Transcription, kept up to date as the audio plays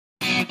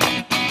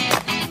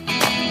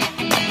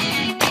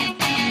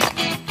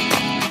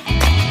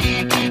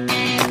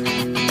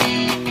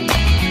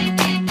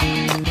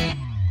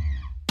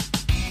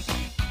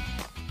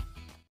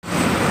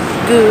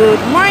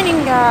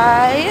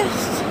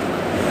guys,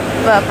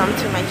 welcome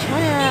to my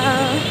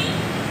channel.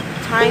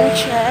 Time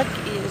check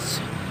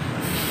is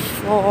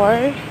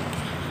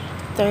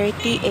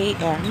 4:30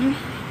 AM.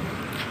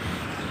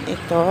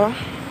 Ito,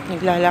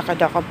 naglalakad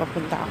ako,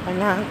 papunta ako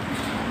ng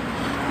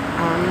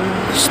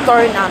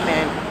store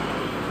namin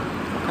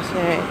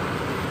kasi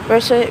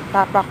first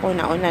papa ko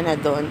nauna na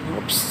doon.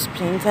 Oops,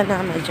 pinsan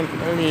na medyo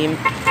madalim.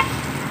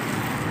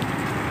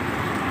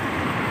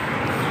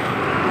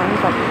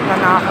 Papunta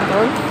na ako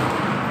doon.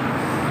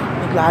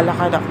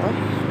 Naglalakad ako.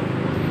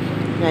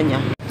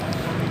 Ganyan.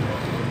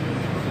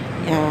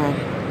 Yan.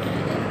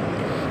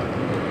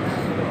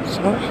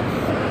 So,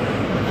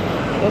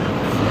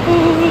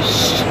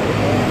 push.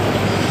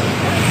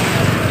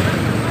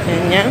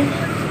 Ganyan.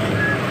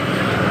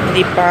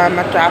 Hindi pa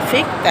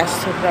ma-traffic.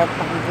 Tapos sobra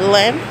pang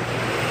dilim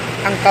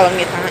ang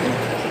kalangitan.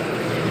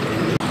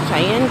 So,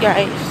 ayan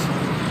guys.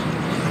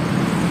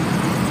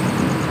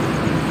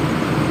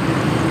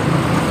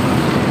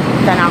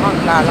 Punta na ako.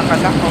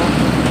 Naglalakad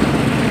ako.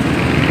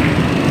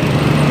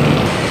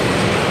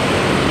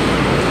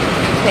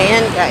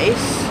 Ayan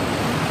guys,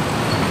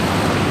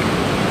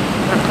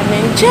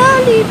 nakaming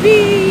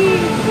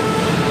Jollibee.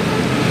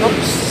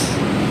 Oops.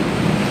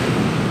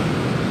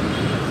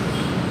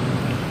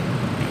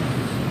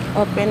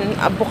 Open,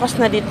 bukas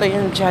na dito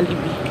yung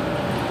Jollibee.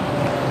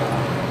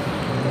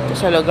 Ito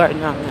sa lugar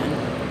namin.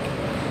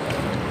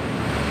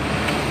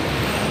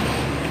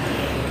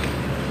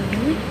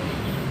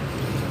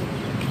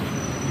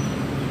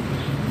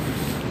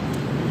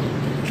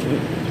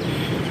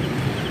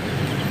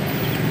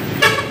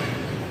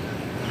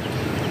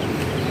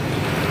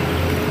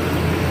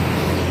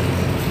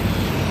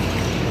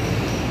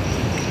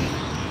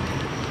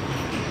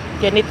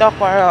 Ganito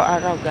ako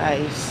araw-araw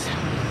guys.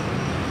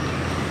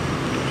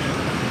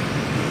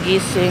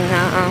 Gising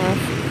na ang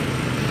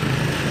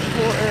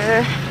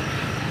 4.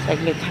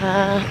 Saglit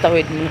ha.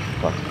 Tawid mo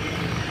ako.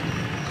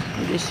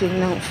 Gising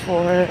ng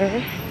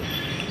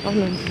 4. Oh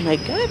my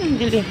God. Ang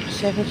dilim.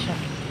 7 siya.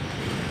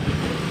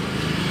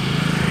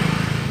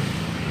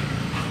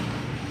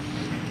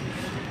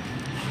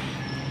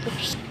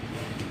 Oops.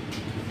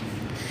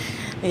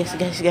 Yes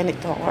guys.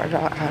 Ganito ako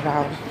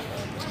araw-araw.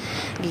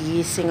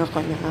 Gigising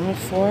ako ng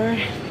 4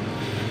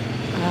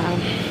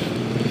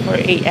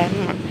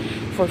 AM,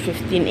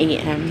 4:15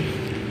 AM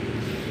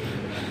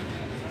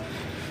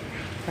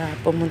para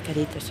pumunta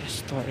dito sa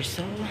store.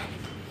 So,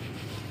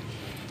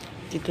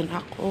 dito na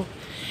ako.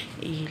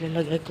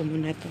 Ilalagay ko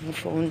muna itong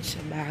phone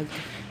sa bag.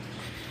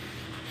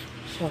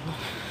 So,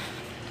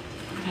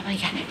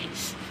 bye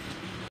guys.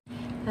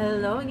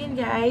 Hello again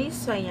guys.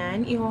 So,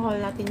 ayan.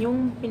 I-haul natin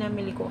yung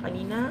pinamili ko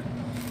kanina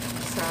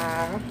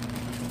sa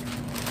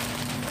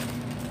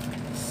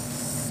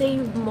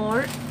Save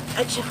More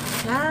at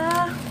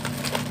saka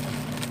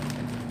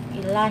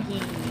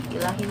Ilahi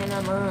na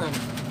naman,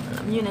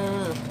 alam nyo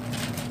na,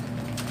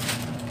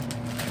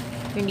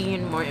 hindi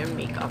yun more and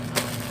makeup,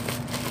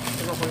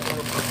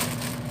 kinukontrol ko.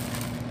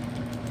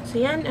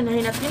 So yan,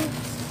 anahin natin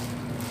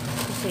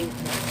sa Save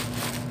More.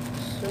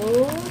 So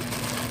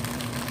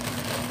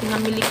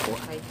pinamili ko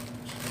ay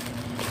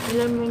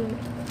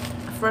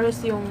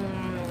first yung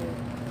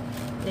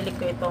nili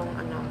ko itong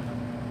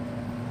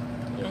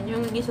yan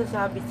yung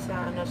isasabit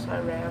sa sa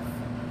ref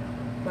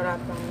para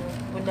pang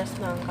punas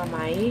ng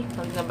kamay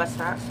pag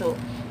nabasa. So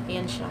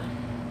ayan siya.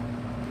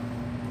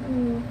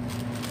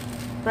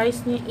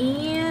 Price niya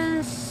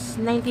is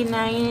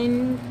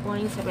 99.75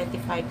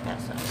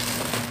 pesos.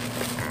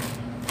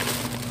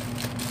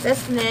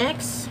 That's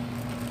next,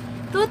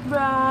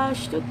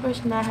 toothbrush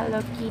na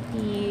Hello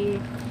Kitty.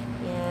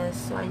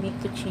 Yes, so I need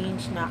to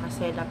change na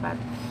kasi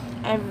dapat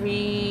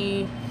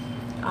every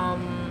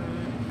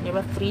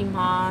diba 3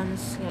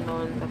 months,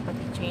 gano'n, dapat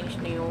i-change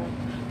na yung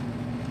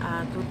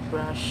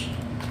toothbrush.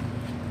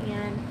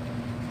 Ayan.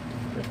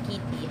 Hello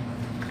Kitty.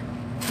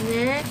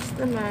 Next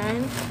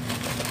naman,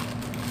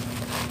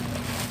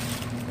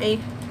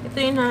 ay, ito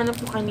yung nahanap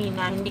ko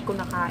kanina, hindi ko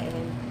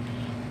nakain.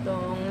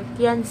 Itong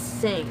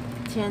Tianjing.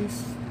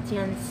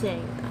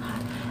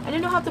 I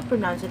don't know how to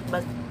pronounce it,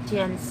 but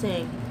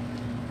Tianjing.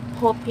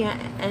 Hopia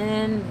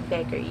and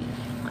Bakery.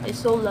 I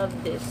so love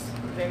this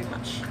very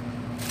much.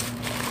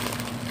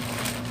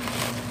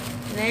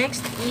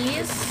 Next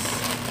is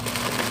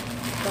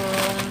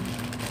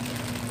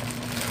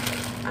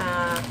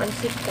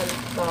pansit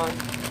canton.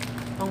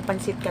 Itong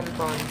pansit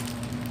canton.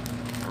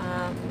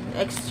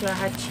 Extra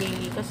hot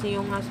chili. Kasi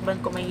yung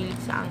husband ko mahilig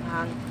sa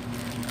anghang.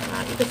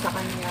 Ito sa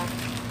kanya.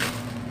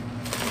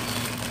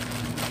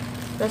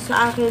 Tapos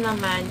sa akin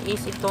naman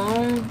is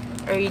itong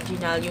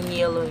original. Yung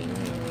yellow.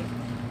 Yung,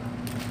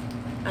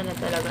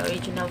 talaga.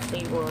 Original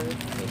flavor.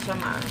 Hindi siya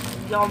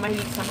hindi ako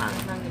mahilig sa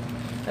maanghang.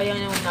 Kaya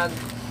yung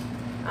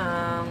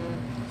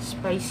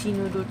spicy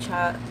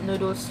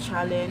noodles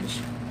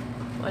challenge,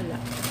 wala,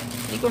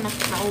 hindi ko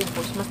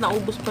naubos. Mas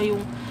naubos pa yung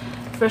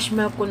fresh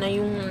milk ko na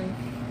yung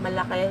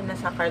malaki na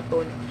sa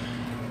karton.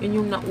 Yun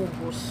yung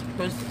naubos.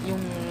 Because yung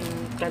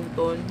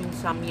canton, yung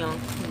samyang,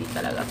 hindi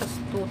talaga.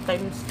 Tapos 2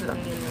 times lang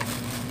yun.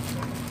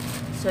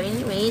 So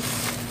anyways,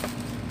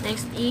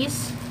 next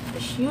is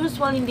As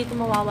usual, hindi ito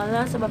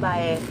mawawala sa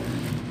babae.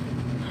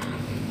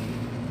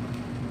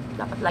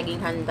 Dapat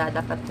laging handa.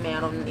 Dapat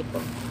meron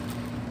ito.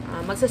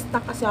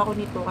 Magsastock kasi ako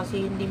nito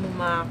kasi hindi mo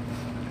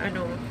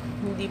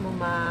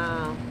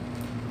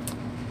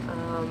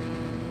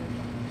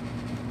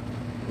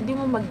hindi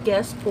mo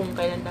mag-guess kung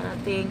kailan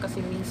darating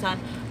kasi minsan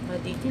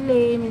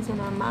madi-delay, minsan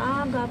na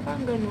maaga,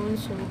 parang ganun.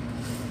 So,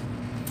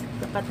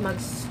 dapat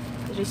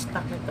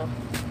mag-restock nito.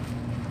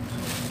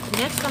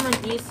 Next naman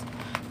is,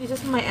 this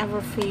is my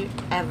ever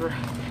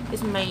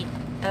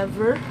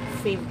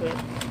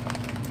favorite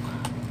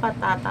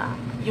patata.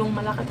 Yung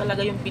malaki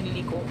talaga yung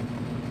binili ko.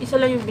 Isa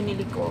lang yung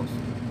binili ko.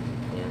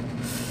 Ayan.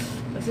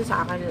 Kasi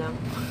sa akin lang.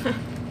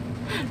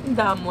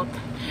 Damot.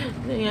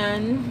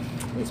 Ayan.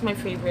 This is my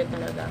favorite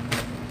talaga.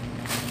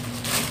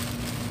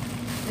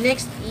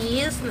 Next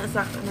is,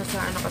 nasa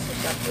ano kasi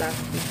siya,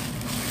 plastic.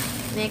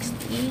 Next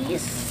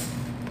is,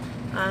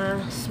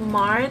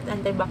 Smart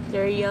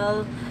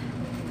Antibacterial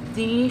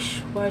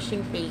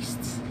Dishwashing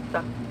Paste.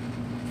 Ito.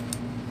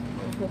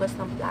 Ang hugas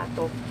ng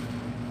plato.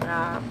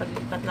 Para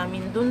paglipat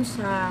namin dun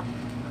sa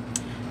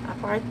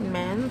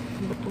apartment,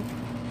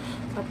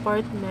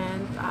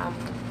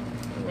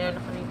 meron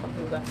na kami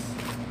paghugas.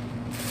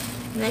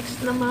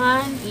 Next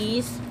naman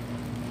is,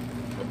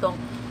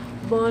 itong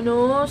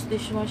Bonus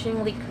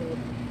Dishwashing Liquid.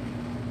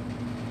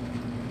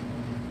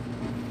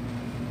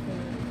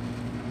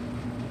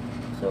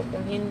 So,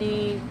 kung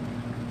hindi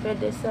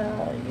pwede sa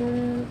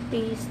yung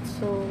paste,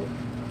 so,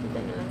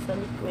 kita na lang sa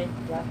liquid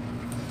ba.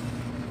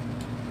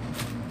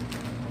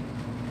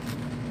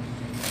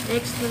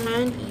 Next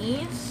naman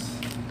is,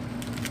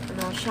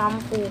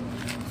 shampoo,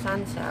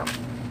 Sunsilk.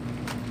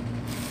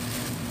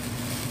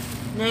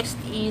 Next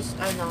is,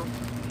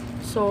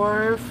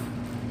 Surf,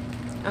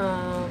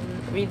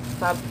 with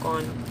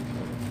Fabcon.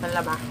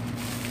 Panlaba.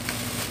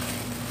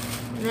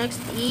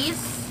 Next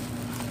is,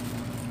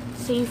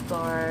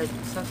 Safeguard,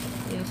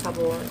 yung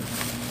sabon.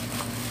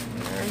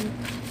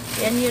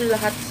 Yan yung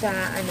lahat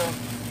sa,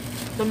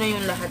 ito na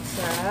yung lahat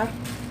sa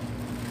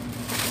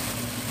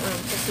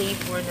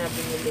Safeguard na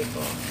binili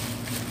ko.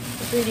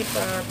 Kasi hindi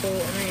pa ito,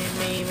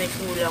 may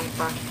kulang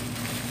pa.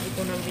 Hindi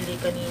ko nabili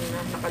kanina,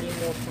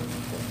 nakalimutan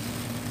ko.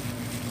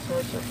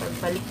 So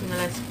pagbalik na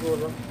lang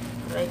siguro.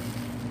 Right?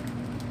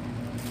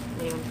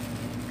 Ayun.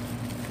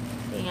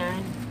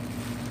 Ayan.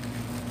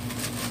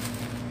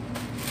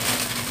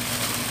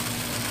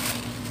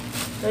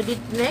 So,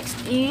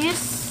 next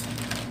is,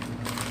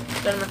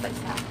 ito naman tayo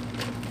sa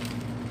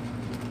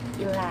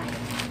ilahe.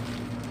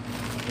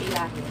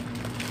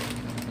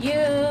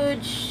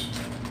 Huge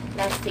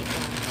plastic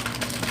na.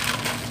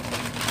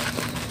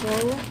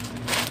 So,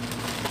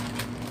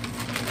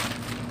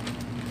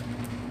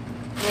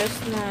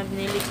 first na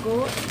binili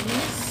ko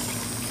is,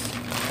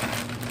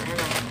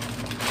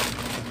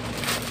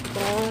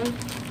 itong,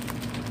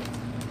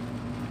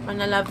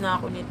 panalab na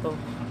ako nito.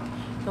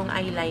 Itong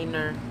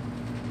eyeliner.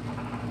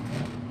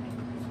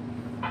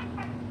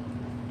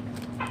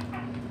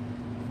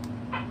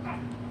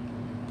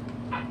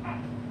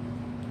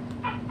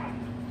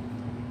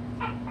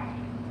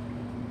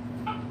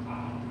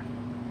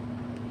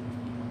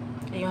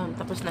 Ayun,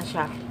 tapos na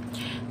siya.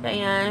 So,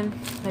 ayan.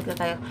 Nagka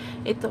tayo.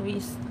 Ito,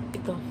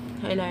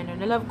 eyeliner.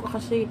 Nalove ko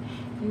kasi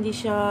hindi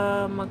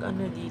siya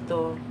mag-ano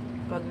dito.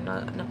 Pag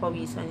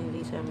napawisan,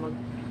 hindi siya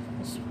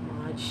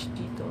mag-smudge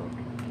dito.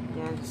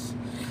 Yan.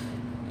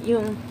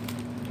 Yung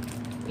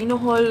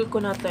inuhol ko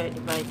na to,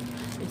 diba?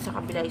 Yung sa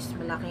kabila is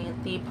malaki yung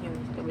tip. Yung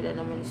sa kabila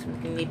naman is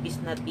nipis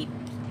na tip.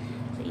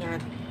 So, ayan.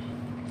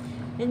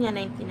 Yan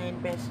yan, 99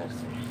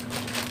 pesos.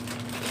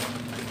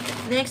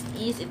 Next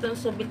is, itong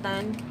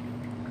sabitan.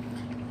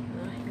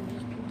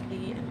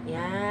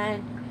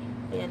 Yan.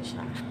 Ayan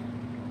siya.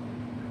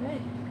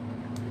 Ay.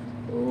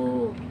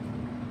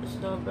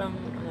 Sobrang,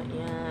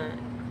 yan.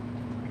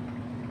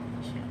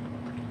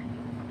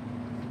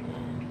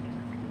 Yan.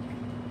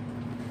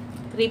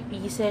 3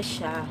 pieces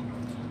siya.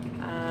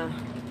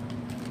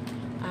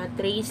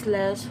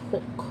 Traceless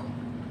hook.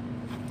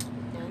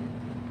 Yan.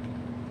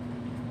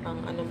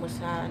 Pang mo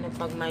sa,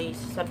 pag may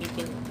isasabit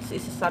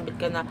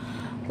ka na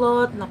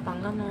cloth, na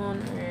pang ganon,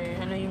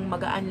 or yung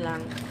magaan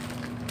lang.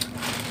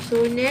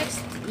 So,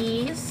 next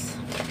is,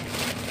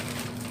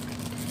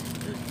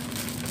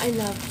 I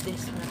love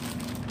this one.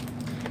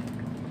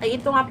 Ay,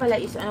 ito nga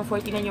pala is,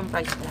 49 yung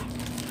price pala.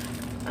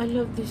 I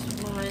love this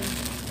one.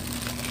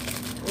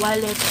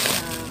 Wallet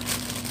siya.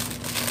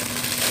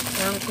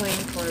 Yung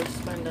coin purse.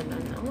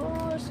 Bandanan.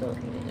 Oh, so,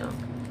 wallet.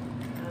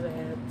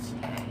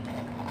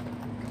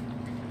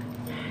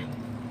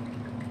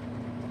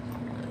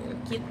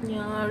 Cute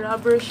niya.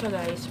 Rubber siya,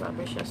 guys.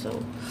 Rubber siya.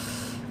 So,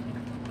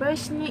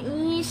 price niya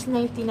is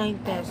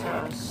 99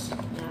 pesos.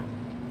 Yan.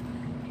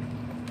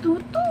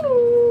 Tutu!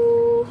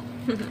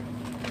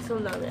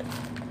 So love it.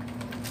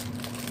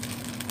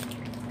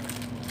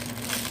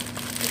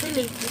 Kasi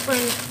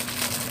lately,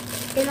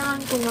 kailangan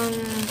ko ng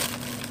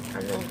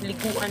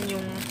liguan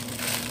yung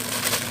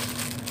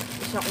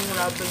isa kong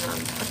rubber na.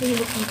 Kasi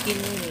Hello Kitty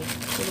yun eh.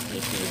 Hello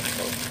Kitty yun.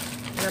 So,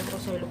 alam ko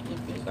sa Hello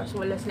Kitty. Kasi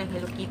wala silang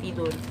Hello Kitty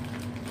doon.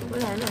 So,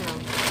 wala na lang.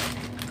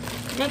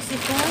 Next,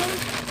 ito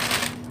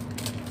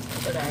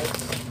guys.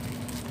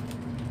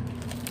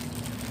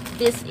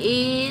 This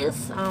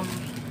is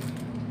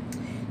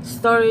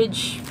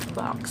storage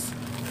box.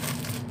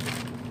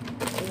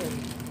 Ayan.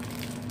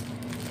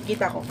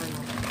 Kita ko ano.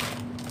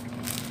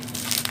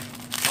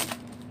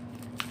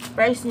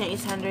 Price niya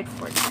is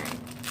 149.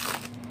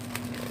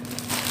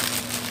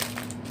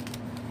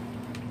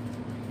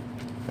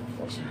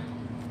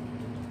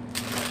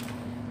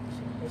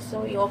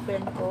 So,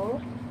 i-open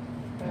ko.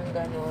 Parang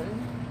ganon.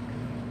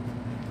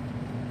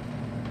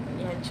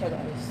 Yan siya,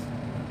 guys.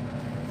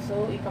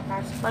 So,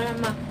 ipapasok. Para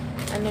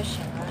ano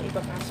siya,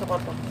 ipapasok ko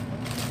to.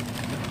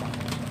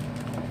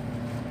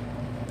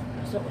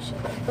 Pasok ko siya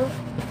dito.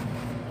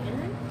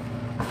 Yan.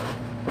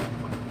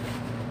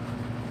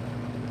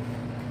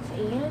 So,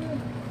 yan.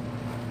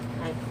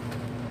 Ay.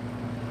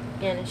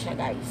 Yan na siya,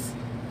 guys.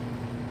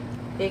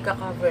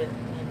 Ika-cover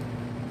lang. Yan.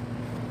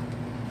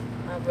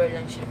 Cover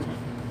lang siya.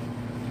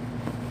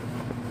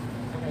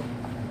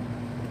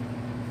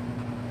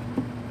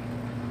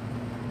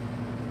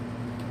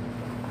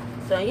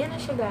 So, ayan na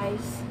siya,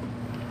 guys.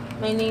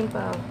 May name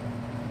pa.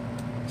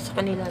 Sa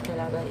kanila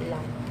talaga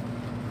ilang.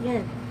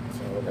 Yan.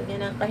 So,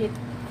 lagyan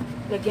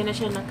na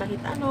siya ng kahit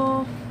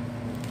ano.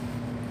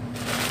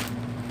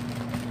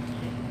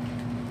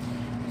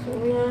 So,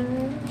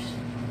 yan.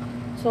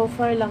 So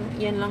far lang,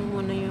 yan lang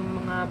muna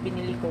yung mga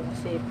binili ko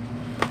kasi,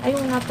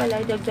 ayun nga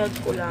pala, dagdag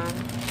ko lang.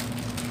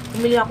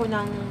 Bumili ako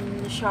ng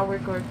shower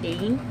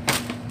curtain.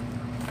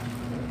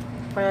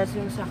 Para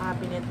yung sa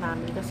cabinet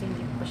namin kasi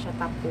hindi pa siya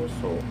tapos.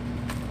 So,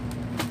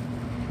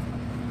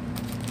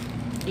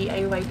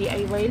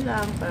 DIY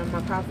lang para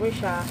ma-cover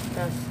siya.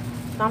 Tapos,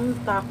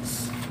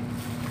 thumbtacks.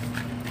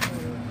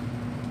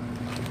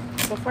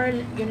 So far,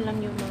 yun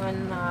lang yung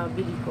mga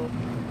nabili ko.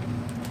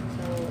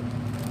 So,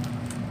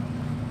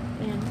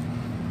 ayan.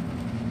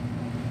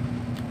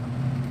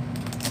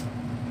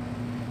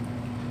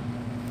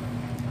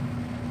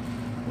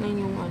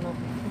 Ayan yung ano.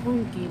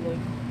 Yung gilay.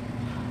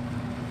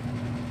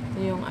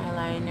 Yung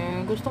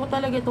eyeliner. Gusto ko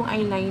talaga itong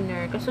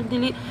eyeliner. Kaso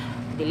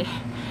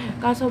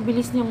kaso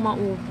bilis niyang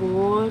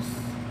maubos.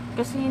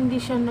 Kasi hindi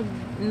siya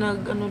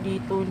ano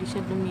dito, hindi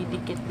siya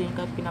dumidikit din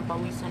kahit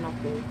pinapawisan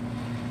ako.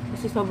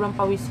 Kasi sobrang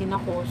pawisin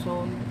ako.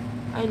 So,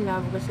 I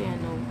love kasi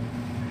ano.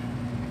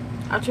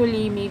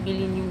 Actually, may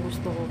bilhin yung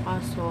gusto ko.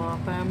 Kaso,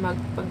 para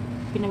pag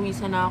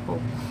pinawisan na ako,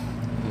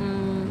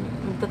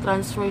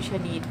 magta-transfer siya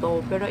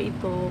dito. Pero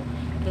ito,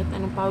 kahit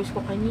anong pawis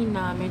ko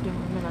kanina, medyo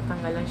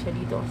natanggalan siya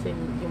dito kasi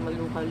yung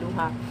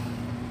maluha-luha.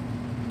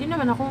 Hindi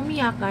naman ako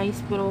umiyak,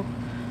 guys. Pero,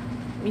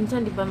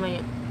 minsan, di ba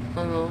may,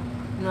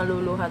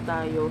 naluluha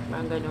tayo,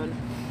 parang ganun.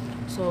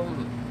 So,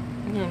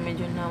 yan,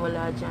 medyo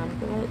nawala dyan.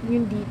 Pero,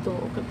 yung dito,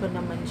 okay pa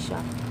naman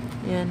siya.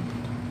 Yan.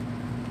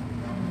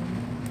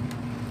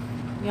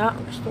 Yeah,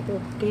 gusto ko.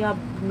 Kaya,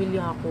 bumili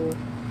ako.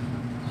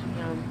 So,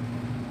 yan.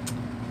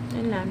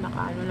 Yan lang,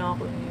 nakaano lang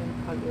ako yung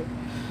color.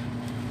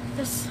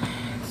 Tapos,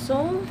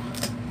 so,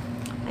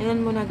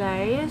 ayan muna,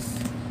 guys.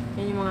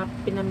 Yan yung mga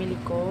pinamili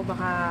ko.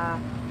 Baka,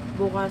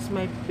 bukas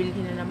may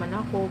bilhin na naman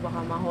ako.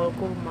 Baka ma-haul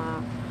ko,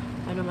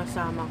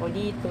 masama ko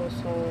dito.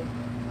 So,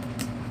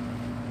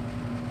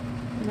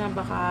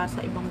 baka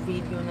sa ibang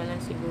video na lang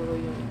siguro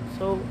yun.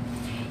 So,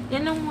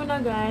 yan lang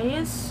muna,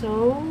 guys.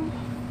 So,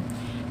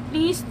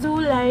 please do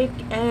like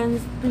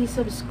and please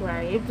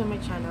subscribe to my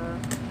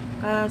channel.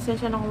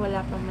 Sensya na kung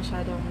wala pa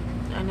masyadong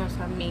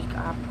sa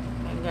makeup.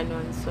 Ay,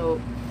 ganun. So,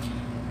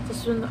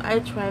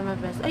 I'll try my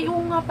best. Ay,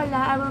 oo nga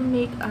pala. I will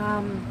make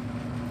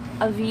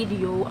a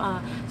video,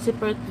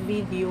 separate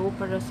video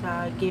para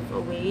sa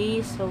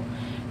giveaway. So,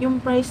 yung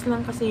price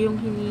lang kasi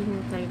yung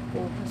hinihintay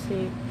ko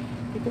kasi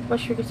hindi ko pa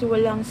sure kasi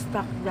walang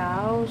stock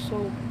daw.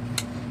 So,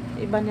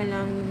 iba na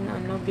lang,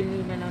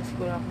 bili na lang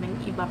siguro ako ng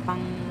iba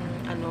pang,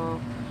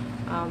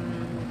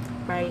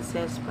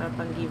 prices para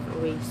pang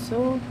giveaway.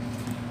 So,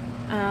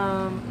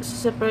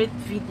 separate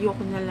video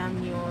ko na lang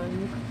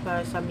yun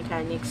para sa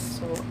mechanics.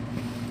 So,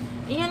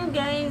 ayan,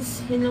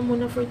 guys, yun lang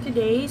muna for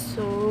today.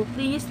 So,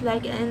 please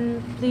like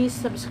and please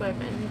subscribe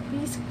and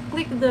please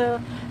click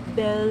the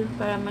bell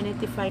para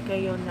ma-notify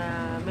kayo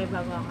na may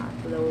bago akong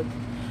upload.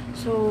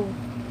 So,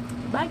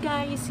 bye,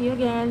 guys. See you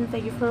again.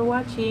 Thank you for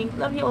watching.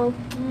 Love you all.